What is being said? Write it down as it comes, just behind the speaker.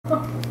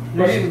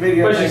You're getting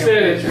video. But she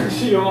said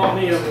she don't want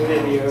me on the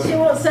video. She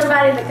wants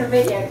somebody that can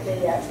video.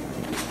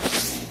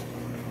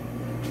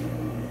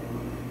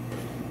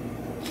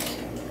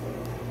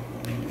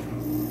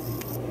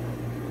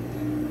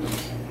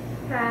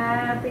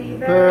 Happy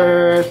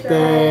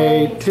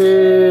Birthday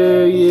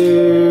to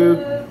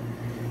you.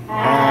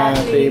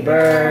 Happy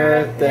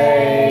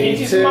birthday Get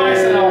you some ice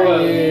and all to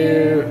of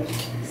you.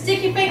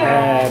 Stick your finger.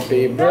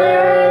 Happy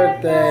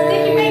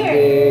birthday,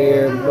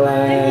 dear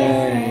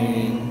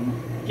Blaine.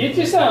 Get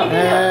you some.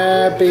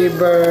 Happy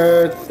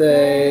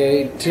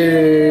birthday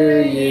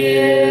to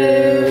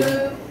you.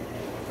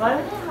 Blow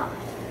it out.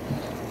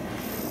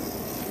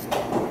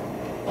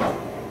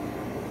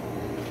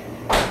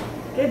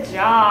 Good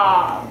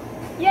job.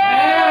 Yay!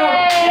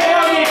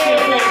 Now get your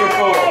finger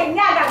full.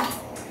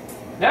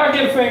 Now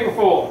get a finger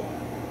full.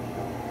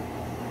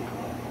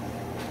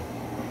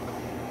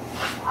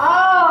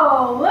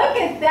 Oh, look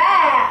at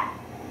that.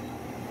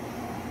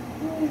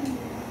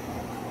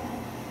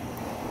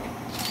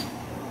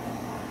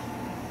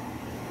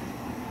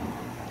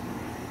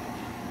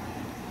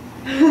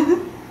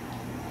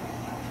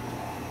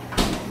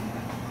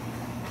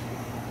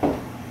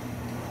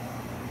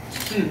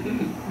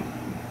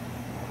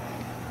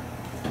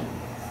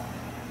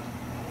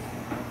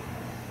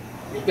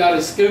 You got to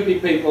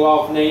scoopy people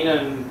off, Nina,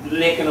 and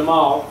licking them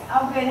off.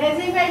 Oh, good. Has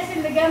anybody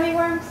seen the gummy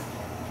worms?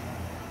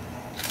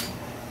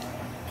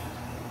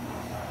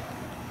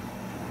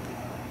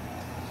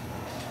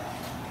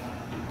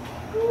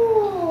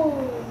 Ooh.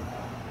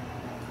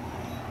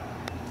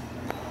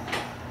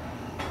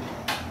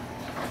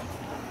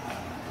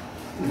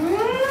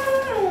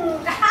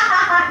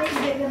 He's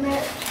getting the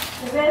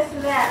best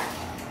of that.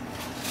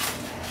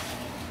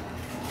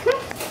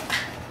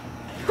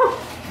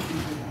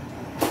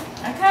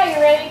 Okay, you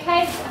ready,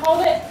 Kate?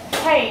 Hold it.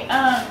 Hey,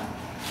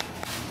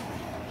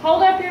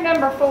 hold up your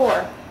number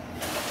 4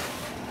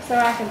 so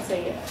I can see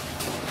it.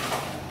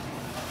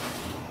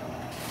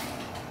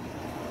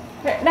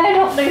 Here, no,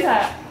 don't do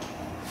that.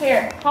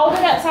 Here, hold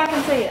it up so I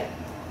can see it.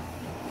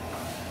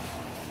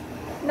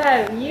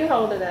 No, you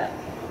hold it up.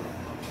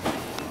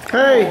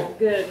 Hey. Oh,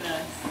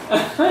 goodness.